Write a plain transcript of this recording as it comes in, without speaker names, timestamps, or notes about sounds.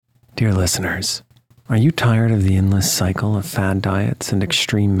Dear listeners, are you tired of the endless cycle of fad diets and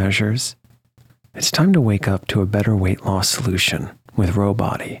extreme measures? It's time to wake up to a better weight loss solution with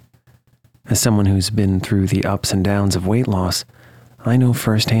Rowbody. As someone who's been through the ups and downs of weight loss, I know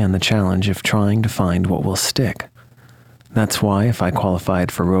firsthand the challenge of trying to find what will stick. That's why if I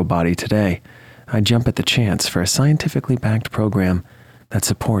qualified for Rowbody today, I'd jump at the chance for a scientifically backed program that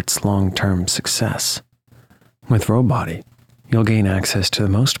supports long-term success. With Rowbody, you'll gain access to the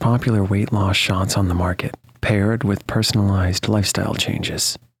most popular weight loss shots on the market, paired with personalized lifestyle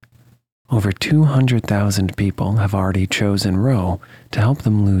changes. Over 200,000 people have already chosen Row to help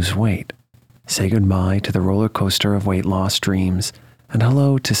them lose weight. Say goodbye to the roller coaster of weight loss dreams and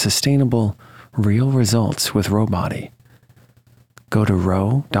hello to sustainable, real results with Rowbody. Go to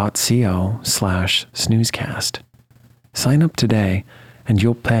row.co/snoozecast. Sign up today and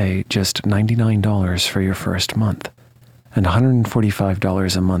you'll pay just $99 for your first month and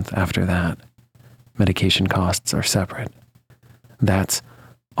 $145 a month after that. Medication costs are separate. That's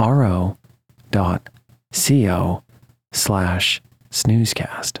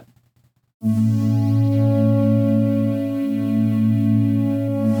ro.co/snoozecast.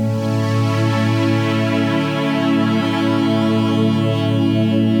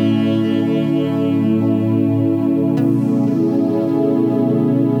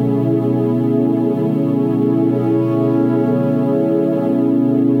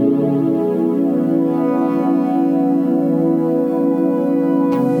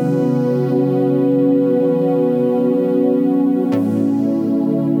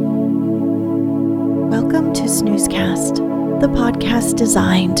 Welcome to Snoozecast, the podcast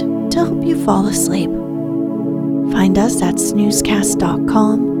designed to help you fall asleep. Find us at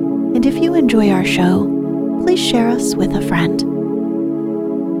snoozecast.com, and if you enjoy our show, please share us with a friend.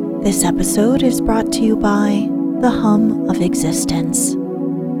 This episode is brought to you by The Hum of Existence.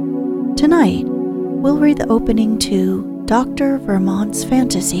 Tonight, we'll read the opening to Dr. Vermont's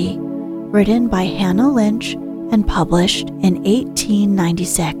Fantasy, written by Hannah Lynch and published in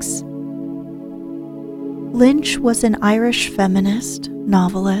 1896. Lynch was an Irish feminist,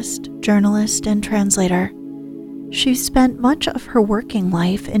 novelist, journalist, and translator. She spent much of her working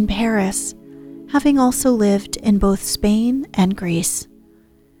life in Paris, having also lived in both Spain and Greece.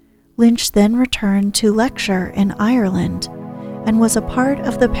 Lynch then returned to lecture in Ireland and was a part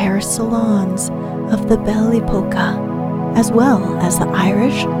of the Paris salons of the Belle Epoque, as well as the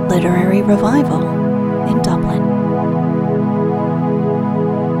Irish Literary Revival in Dublin.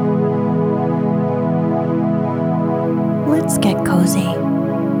 Let's get cozy.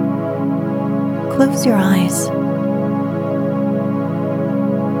 Close your eyes.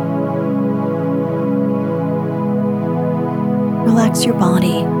 Relax your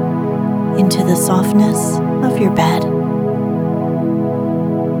body into the softness of your bed.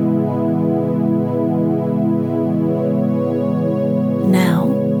 Now,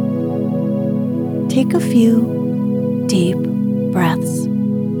 take a few deep breaths.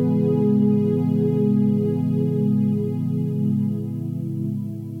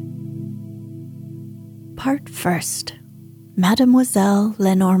 Part first. Mademoiselle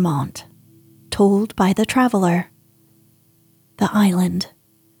Lenormand, told by the traveler. The Island.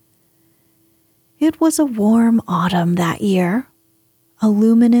 It was a warm autumn that year, a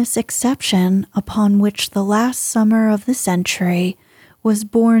luminous exception upon which the last summer of the century was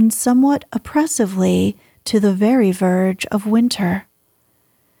borne somewhat oppressively to the very verge of winter.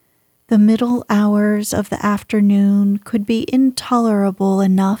 The middle hours of the afternoon could be intolerable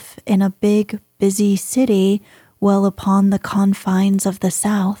enough in a big, busy city well upon the confines of the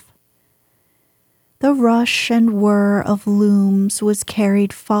South. The rush and whir of looms was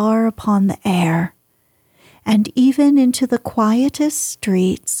carried far upon the air, and even into the quietest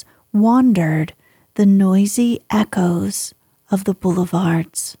streets wandered the noisy echoes of the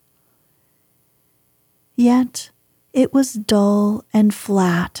boulevards. Yet it was dull and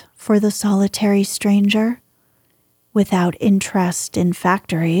flat for the solitary stranger, without interest in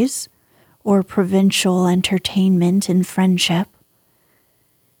factories or provincial entertainment and friendship.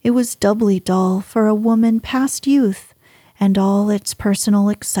 It was doubly dull for a woman past youth and all its personal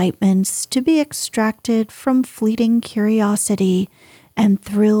excitements to be extracted from fleeting curiosity and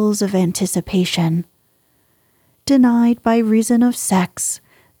thrills of anticipation, denied by reason of sex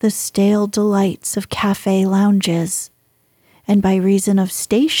the stale delights of cafe lounges, and by reason of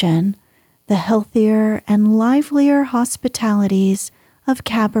station the healthier and livelier hospitalities of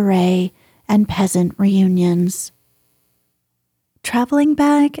cabaret and peasant reunions. Traveling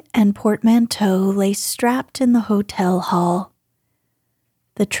bag and portmanteau lay strapped in the hotel hall.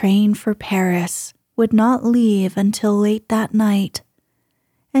 The train for Paris would not leave until late that night,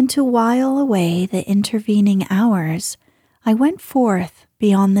 and to while away the intervening hours, I went forth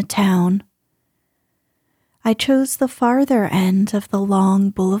beyond the town. I chose the farther end of the long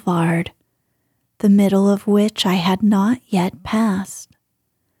boulevard, the middle of which I had not yet passed.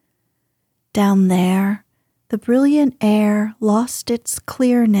 Down there, the brilliant air lost its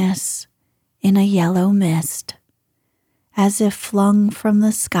clearness in a yellow mist, as if flung from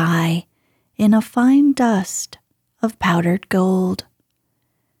the sky in a fine dust of powdered gold.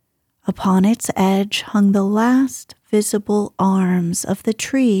 Upon its edge hung the last visible arms of the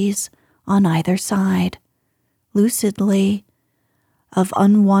trees on either side, lucidly, of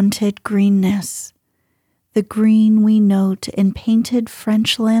unwonted greenness, the green we note in painted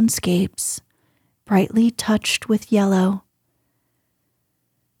French landscapes, brightly touched with yellow.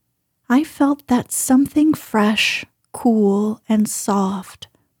 I felt that something fresh, cool, and soft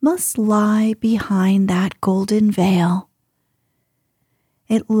must lie behind that golden veil.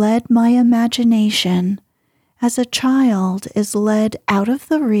 It led my imagination as a child is led out of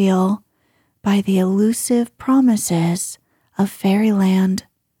the real by the elusive promises of fairyland.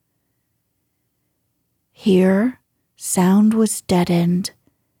 Here, sound was deadened,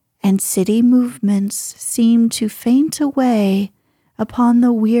 and city movements seemed to faint away upon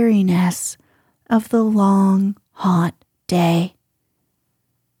the weariness of the long, hot day.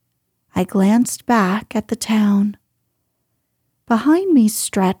 I glanced back at the town. Behind me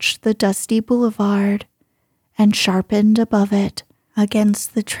stretched the dusty boulevard, and sharpened above it,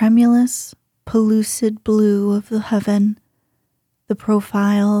 against the tremulous, pellucid blue of the heaven, the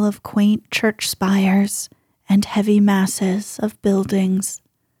profile of quaint church spires and heavy masses of buildings.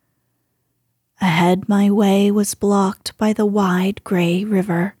 Ahead my way was blocked by the wide gray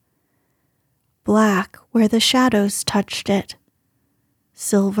river, black where the shadows touched it,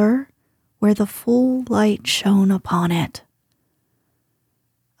 silver where the full light shone upon it.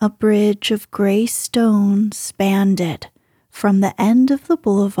 A bridge of gray stone spanned it from the end of the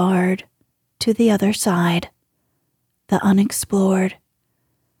boulevard to the other side, the unexplored.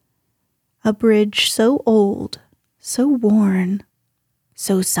 A bridge so old, so worn,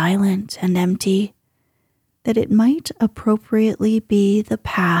 so silent and empty, that it might appropriately be the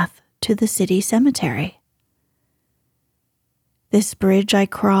path to the city cemetery. This bridge I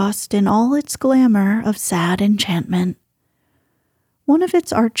crossed in all its glamour of sad enchantment. One of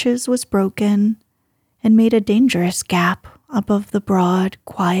its arches was broken and made a dangerous gap above the broad,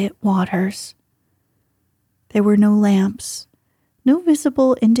 quiet waters. There were no lamps, no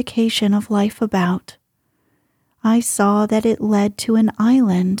visible indication of life about. I saw that it led to an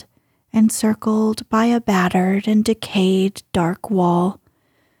island encircled by a battered and decayed dark wall,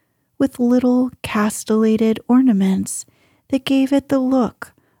 with little castellated ornaments that gave it the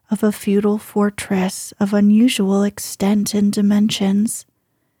look of a feudal fortress of unusual extent and dimensions.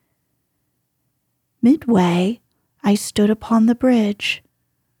 Midway, I stood upon the bridge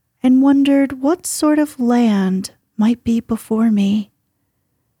and wondered what sort of land might be before me.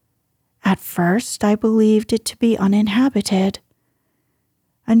 At first, I believed it to be uninhabited,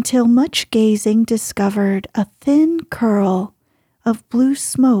 until much gazing discovered a thin curl of blue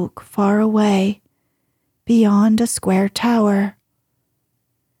smoke far away, beyond a square tower.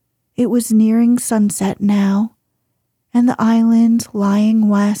 It was nearing sunset now, and the island lying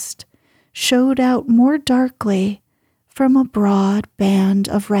west showed out more darkly from a broad band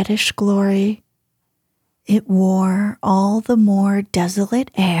of reddish glory. It wore all the more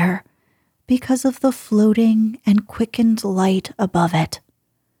desolate air because of the floating and quickened light above it.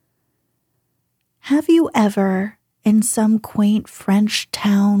 Have you ever, in some quaint French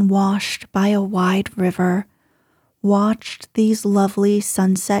town washed by a wide river, watched these lovely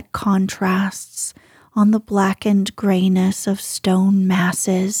sunset contrasts on the blackened grayness of stone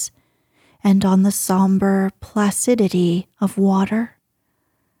masses and on the somber placidity of water?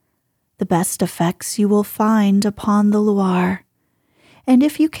 The best effects you will find upon the Loire, and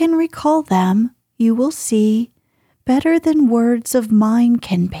if you can recall them, you will see, better than words of mine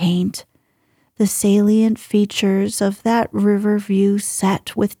can paint, the salient features of that river view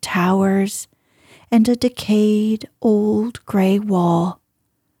set with towers and a decayed old gray wall.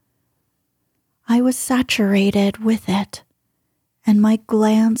 I was saturated with it, and my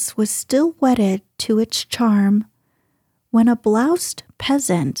glance was still wedded to its charm when a bloused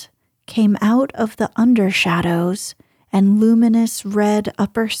peasant came out of the undershadows and luminous red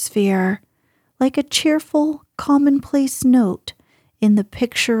upper sphere like a cheerful, commonplace note in the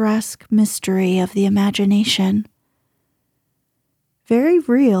picturesque mystery of the imagination. Very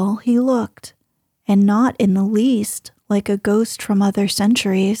real he looked, and not in the least like a ghost from other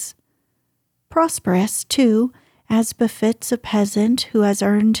centuries. Prosperous, too, as befits a peasant who has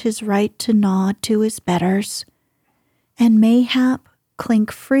earned his right to nod to his betters, and mayhap clink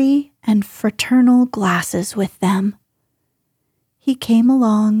free and fraternal glasses with them. He came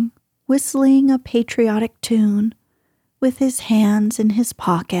along, whistling a patriotic tune, with his hands in his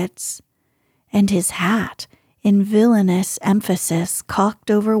pockets, and his hat in villainous emphasis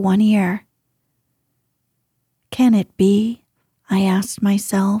cocked over one ear. Can it be, I asked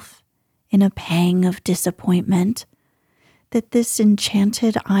myself, in a pang of disappointment, that this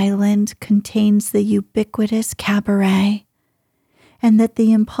enchanted island contains the ubiquitous cabaret, and that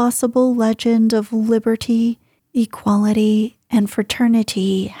the impossible legend of liberty, equality, and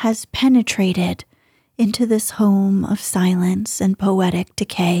fraternity has penetrated into this home of silence and poetic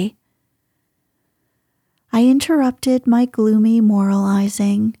decay? I interrupted my gloomy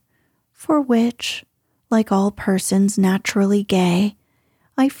moralizing, for which, like all persons naturally gay,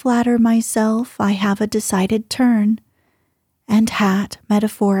 I flatter myself I have a decided turn, and hat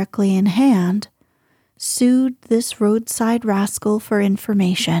metaphorically in hand, sued this roadside rascal for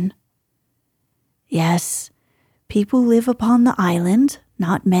information. Yes, people live upon the island,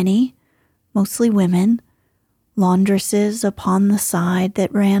 not many, mostly women, laundresses upon the side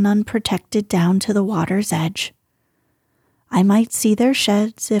that ran unprotected down to the water's edge. I might see their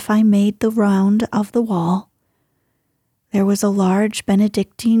sheds if I made the round of the wall. There was a large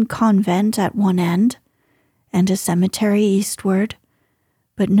Benedictine convent at one end, and a cemetery eastward,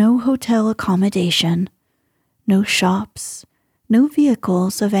 but no hotel accommodation, no shops, no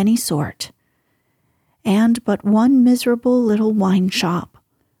vehicles of any sort, and but one miserable little wine shop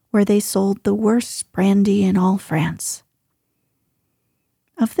where they sold the worst brandy in all France.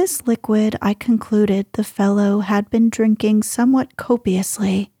 Of this liquid I concluded the fellow had been drinking somewhat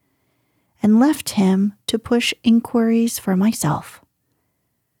copiously, and left him to push inquiries for myself.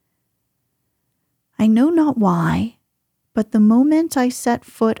 I know not why, but the moment I set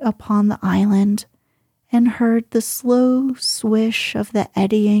foot upon the island and heard the slow swish of the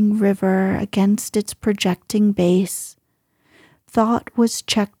eddying river against its projecting base, thought was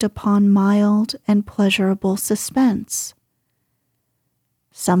checked upon mild and pleasurable suspense.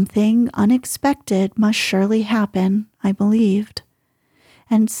 Something unexpected must surely happen, I believed,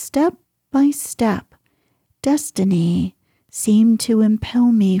 and step by step, destiny seemed to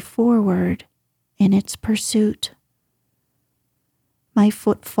impel me forward in its pursuit. My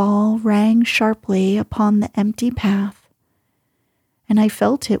footfall rang sharply upon the empty path, and I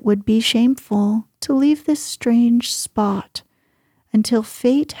felt it would be shameful to leave this strange spot until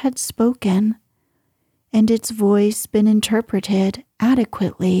fate had spoken, and its voice been interpreted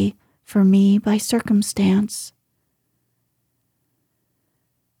adequately for me by circumstance.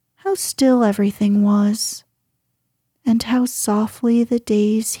 How still everything was, and how softly the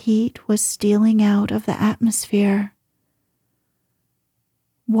day's heat was stealing out of the atmosphere.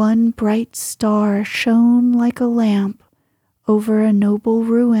 One bright star shone like a lamp over a noble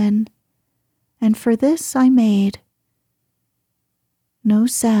ruin, and for this I made. No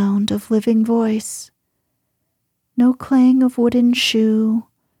sound of living voice, no clang of wooden shoe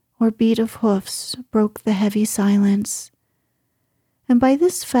or beat of hoofs broke the heavy silence, and by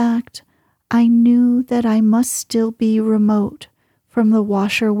this fact I knew that I must still be remote from the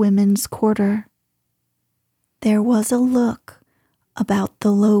washerwomen's quarter. There was a look about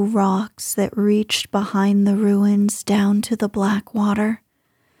the low rocks that reached behind the ruins down to the black water,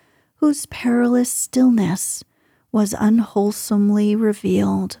 whose perilous stillness was unwholesomely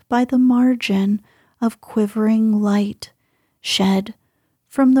revealed by the margin of quivering light shed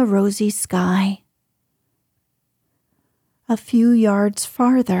from the rosy sky. A few yards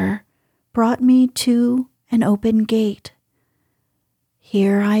farther brought me to an open gate.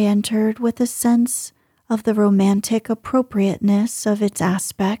 Here I entered with a sense of the romantic appropriateness of its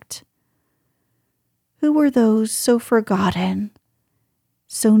aspect. Who were those so forgotten,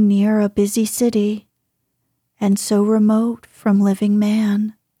 so near a busy city, and so remote from living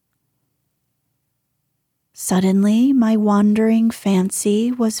man? Suddenly my wandering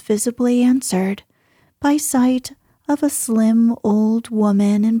fancy was visibly answered by sight of a slim old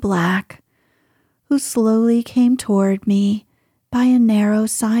woman in black, who slowly came toward me by a narrow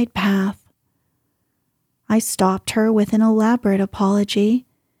side path. I stopped her with an elaborate apology,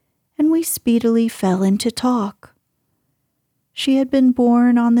 and we speedily fell into talk. She had been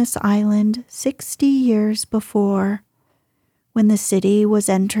born on this island 60 years before, when the city was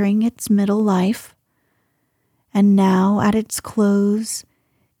entering its middle life, and now at its close,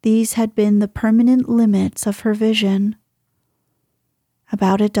 these had been the permanent limits of her vision.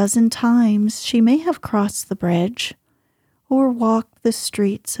 About a dozen times she may have crossed the bridge, or walked the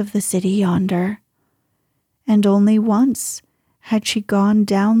streets of the city yonder, and only once had she gone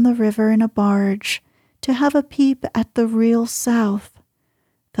down the river in a barge to have a peep at the real South,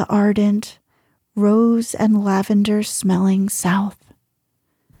 the ardent, rose and lavender smelling South.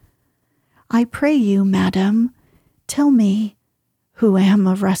 I pray you, madam, tell me, who am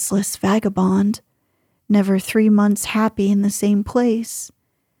a restless vagabond, never 3 months happy in the same place,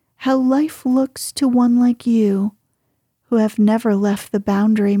 how life looks to one like you, who have never left the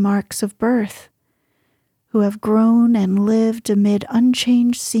boundary marks of birth, who have grown and lived amid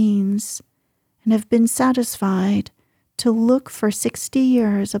unchanged scenes, and have been satisfied to look for 60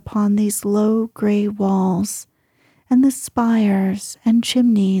 years upon these low gray walls and the spires and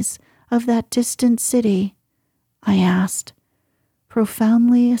chimneys of that distant city, I asked,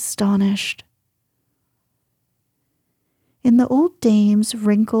 profoundly astonished. In the old dame's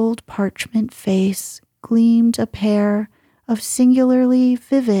wrinkled parchment face gleamed a pair of singularly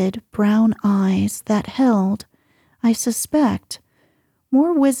vivid brown eyes that held, I suspect,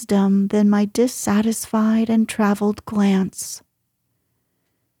 more wisdom than my dissatisfied and traveled glance.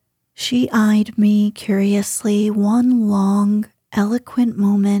 She eyed me curiously one long, eloquent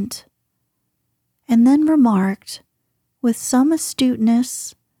moment, and then remarked, with some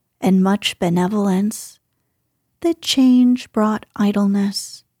astuteness and much benevolence, that change brought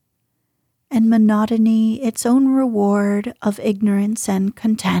idleness, and monotony its own reward of ignorance and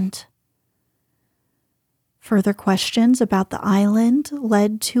content. Further questions about the island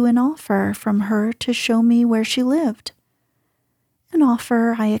led to an offer from her to show me where she lived, an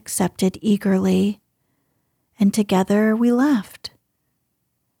offer I accepted eagerly, and together we left,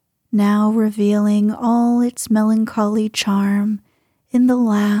 now revealing all its melancholy charm in the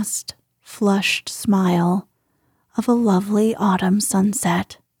last flushed smile of a lovely autumn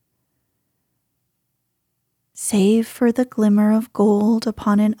sunset. Save for the glimmer of gold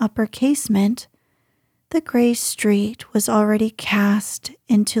upon an upper casement, the gray street was already cast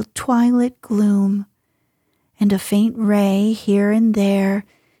into twilight gloom, and a faint ray here and there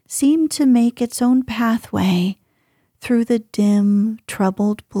seemed to make its own pathway through the dim,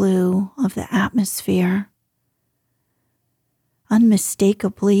 troubled blue of the atmosphere.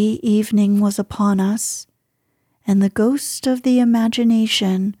 Unmistakably, evening was upon us, and the ghost of the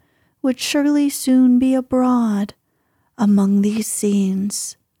imagination would surely soon be abroad among these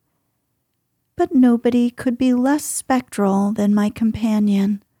scenes. But nobody could be less spectral than my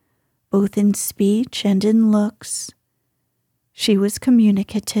companion, both in speech and in looks. She was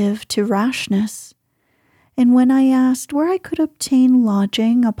communicative to rashness, and when I asked where I could obtain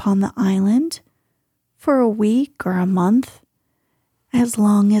lodging upon the island, for a week or a month, as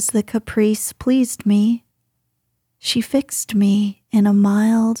long as the caprice pleased me, she fixed me in a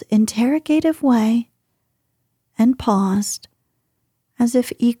mild, interrogative way, and paused, as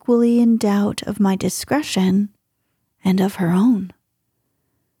if equally in doubt of my discretion and of her own.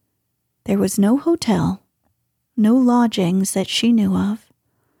 There was no hotel, no lodgings that she knew of,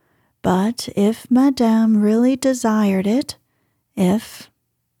 but if Madame really desired it, if,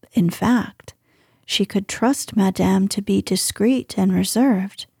 in fact, she could trust Madame to be discreet and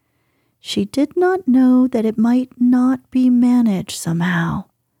reserved, she did not know that it might not be managed somehow,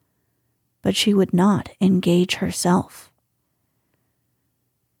 but she would not engage herself.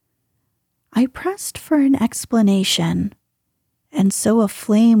 I pressed for an explanation, and so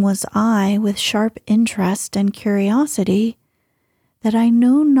aflame was I with sharp interest and curiosity that I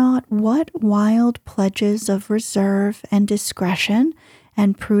know not what wild pledges of reserve and discretion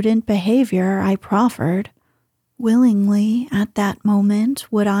and prudent behavior I proffered. Willingly, at that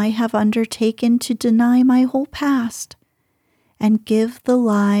moment, would I have undertaken to deny my whole past and give the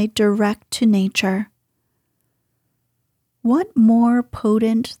lie direct to nature. What more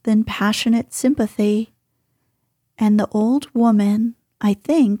potent than passionate sympathy? And the old woman, I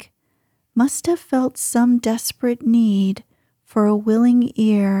think, must have felt some desperate need for a willing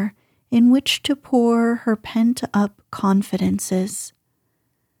ear in which to pour her pent-up confidences.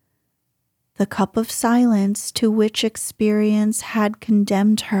 The cup of silence to which experience had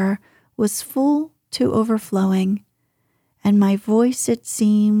condemned her was full to overflowing, and my voice, it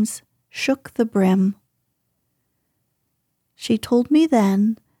seems, shook the brim. She told me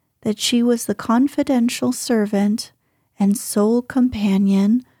then that she was the confidential servant and sole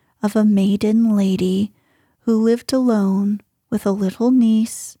companion of a maiden lady who lived alone with a little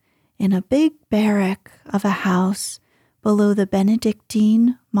niece in a big barrack of a house below the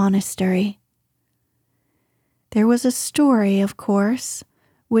Benedictine monastery. There was a story, of course,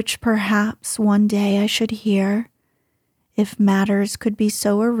 which perhaps one day I should hear, if matters could be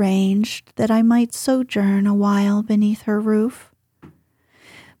so arranged that I might sojourn a while beneath her roof.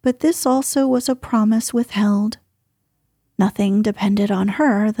 But this also was a promise withheld. Nothing depended on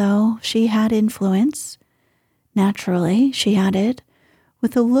her, though she had influence. Naturally, she added,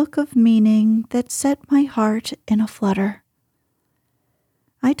 with a look of meaning that set my heart in a flutter.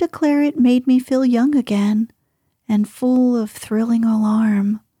 I declare it made me feel young again and full of thrilling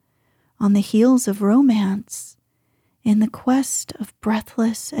alarm, on the heels of romance, in the quest of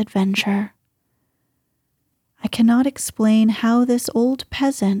breathless adventure. I cannot explain how this old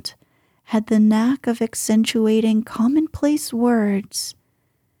peasant had the knack of accentuating commonplace words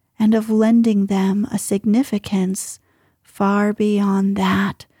and of lending them a significance far beyond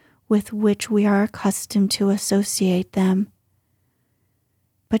that with which we are accustomed to associate them.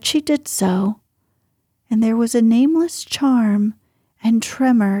 But she did so, and there was a nameless charm and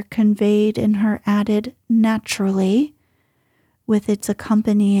tremor conveyed in her added naturally, with its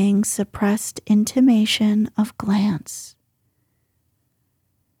accompanying suppressed intimation of glance.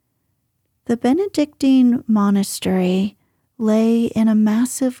 The Benedictine monastery lay in a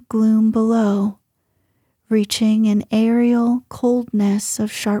massive gloom below, reaching an aerial coldness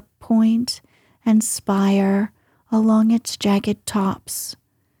of sharp point and spire along its jagged tops.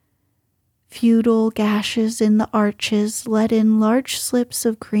 Feudal gashes in the arches let in large slips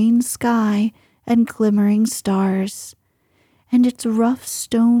of green sky and glimmering stars, and its rough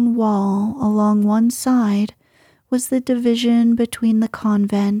stone wall along one side was the division between the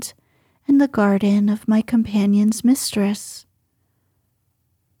convent and the garden of my companion's mistress.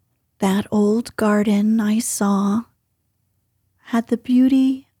 That old garden I saw had the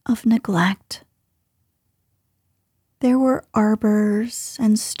beauty of neglect. There were arbors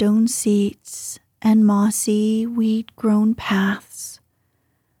and stone seats and mossy, weed-grown paths.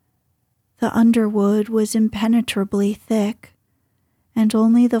 The underwood was impenetrably thick, and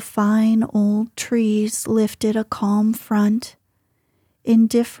only the fine old trees lifted a calm front,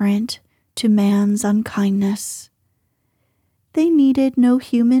 indifferent to man's unkindness. They needed no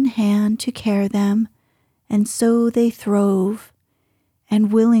human hand to care them, and so they throve,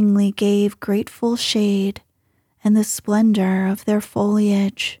 and willingly gave grateful shade and the splendor of their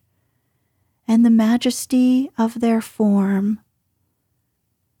foliage, and the majesty of their form.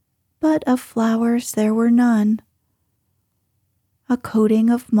 But of flowers there were none. A coating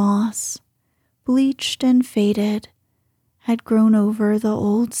of moss, bleached and faded, had grown over the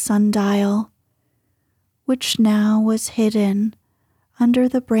old sundial, which now was hidden under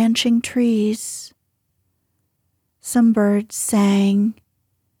the branching trees. Some birds sang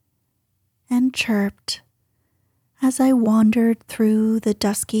and chirped as I wandered through the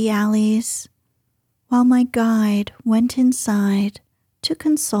dusky alleys, while my guide went inside to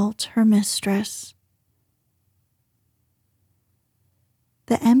consult her mistress.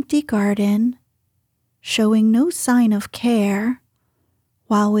 The empty garden, showing no sign of care,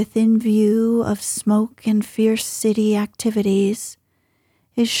 while within view of smoke and fierce city activities,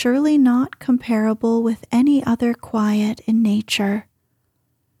 is surely not comparable with any other quiet in nature.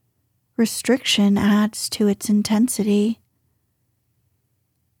 Restriction adds to its intensity.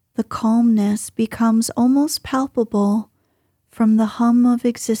 The calmness becomes almost palpable from the hum of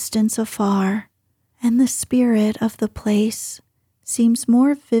existence afar, and the spirit of the place seems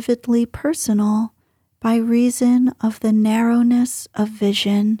more vividly personal by reason of the narrowness of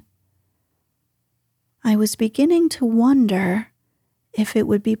vision. I was beginning to wonder if it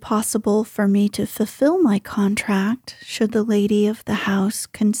would be possible for me to fulfill my contract should the lady of the house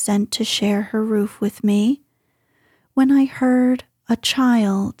consent to share her roof with me, when I heard a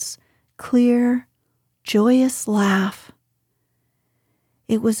child's clear, joyous laugh.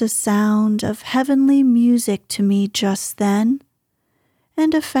 It was a sound of heavenly music to me just then,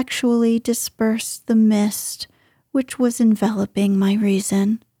 and effectually dispersed the mist which was enveloping my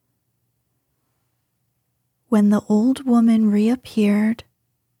reason. When the old woman reappeared,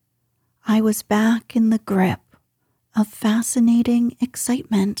 I was back in the grip of fascinating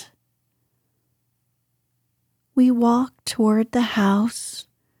excitement. We walked toward the house,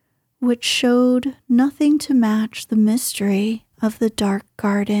 which showed nothing to match the mystery of the dark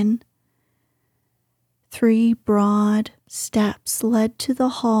garden. 3 broad steps led to the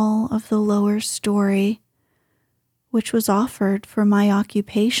hall of the lower story, which was offered for my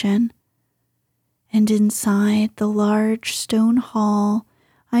occupation, and inside the large stone hall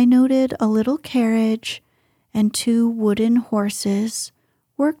I noted a little carriage and 2 wooden horses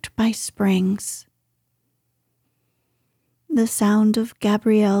worked by springs. The sound of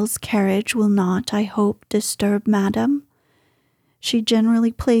Gabrielle's carriage will not, I hope, disturb Madame. She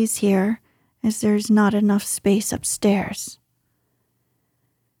generally plays here, as there's not enough space upstairs.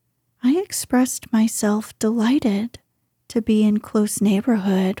 I expressed myself delighted to be in close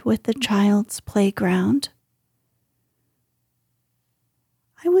neighborhood with the child's playground.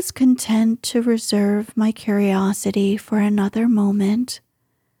 I was content to reserve my curiosity for another moment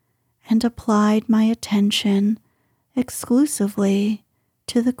and applied my attention exclusively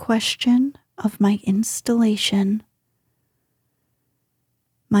to the question of my installation.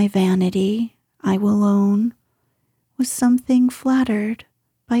 My vanity, I will own, was something flattered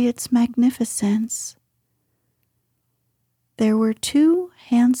by its magnificence. There were 2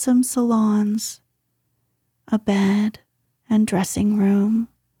 handsome salons, a bed and dressing room,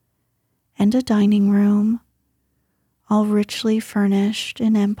 and a dining room, all richly furnished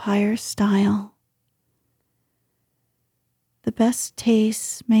in Empire style. The best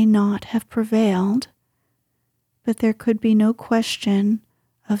tastes may not have prevailed, but there could be no question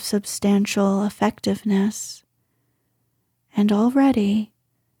of substantial effectiveness, and already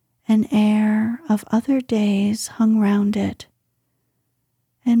an air of other days hung round it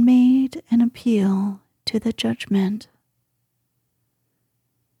and made an appeal to the judgment.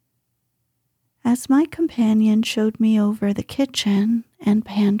 As my companion showed me over the kitchen and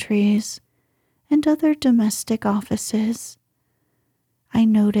pantries and other domestic offices, I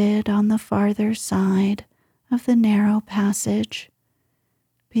noted on the farther side of the narrow passage,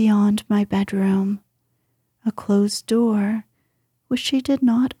 beyond my bedroom, a closed door which she did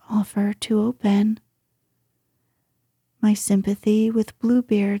not offer to open. My sympathy with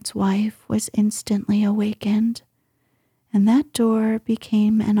Bluebeard's wife was instantly awakened, and that door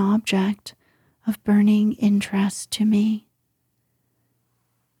became an object of burning interest to me.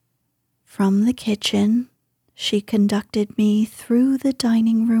 From the kitchen, she conducted me through the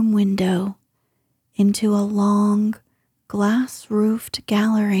dining room window into a long, glass-roofed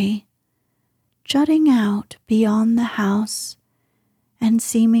gallery, jutting out beyond the house and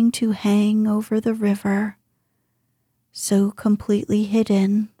seeming to hang over the river, so completely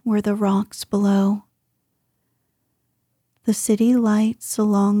hidden were the rocks below. The city lights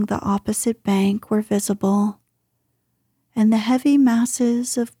along the opposite bank were visible, and the heavy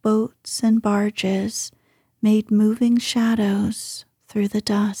masses of boats and barges made moving shadows through the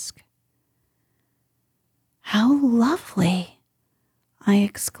dusk. "How lovely!" I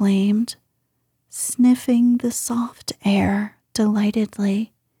exclaimed, sniffing the soft air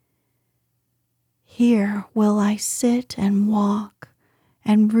delightedly. "Here will I sit and walk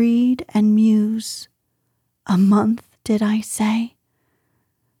and read and muse. A month, did I say?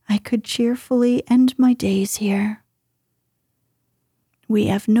 I could cheerfully end my days here." "We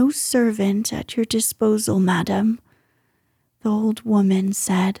have no servant at your disposal, madam," the old woman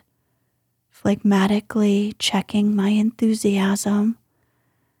said, phlegmatically checking my enthusiasm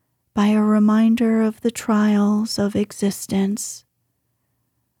by a reminder of the trials of existence.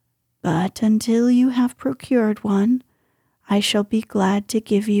 "But until you have procured one, I shall be glad to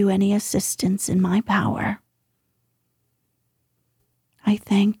give you any assistance in my power." I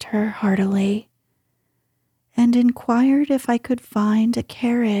thanked her heartily and inquired if I could find a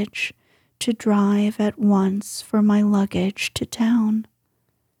carriage to drive at once for my luggage to town.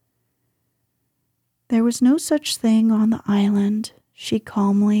 There was no such thing on the island, she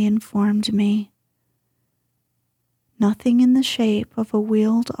calmly informed me. Nothing in the shape of a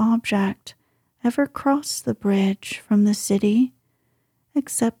wheeled object ever crossed the bridge from the city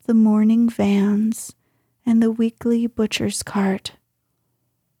except the morning vans and the weekly butcher's cart.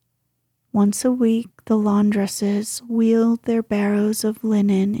 Once a week, the laundresses wheeled their barrows of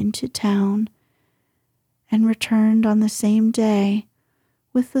linen into town and returned on the same day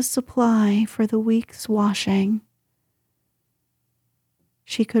with the supply for the week's washing.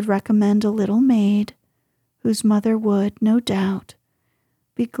 She could recommend a little maid whose mother would, no doubt,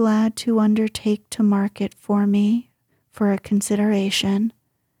 be glad to undertake to market for me for a consideration,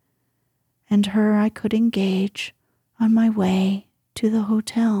 and her I could engage on my way to the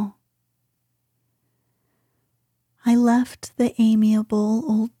hotel. I left the amiable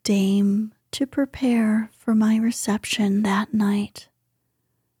old dame to prepare for my reception that night,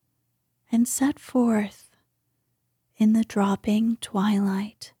 and set forth in the dropping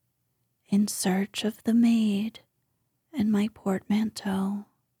twilight in search of the maid and my portmanteau.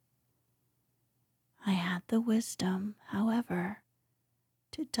 I had the wisdom, however,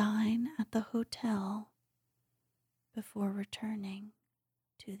 to dine at the hotel before returning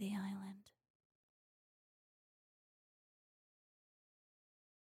to the island.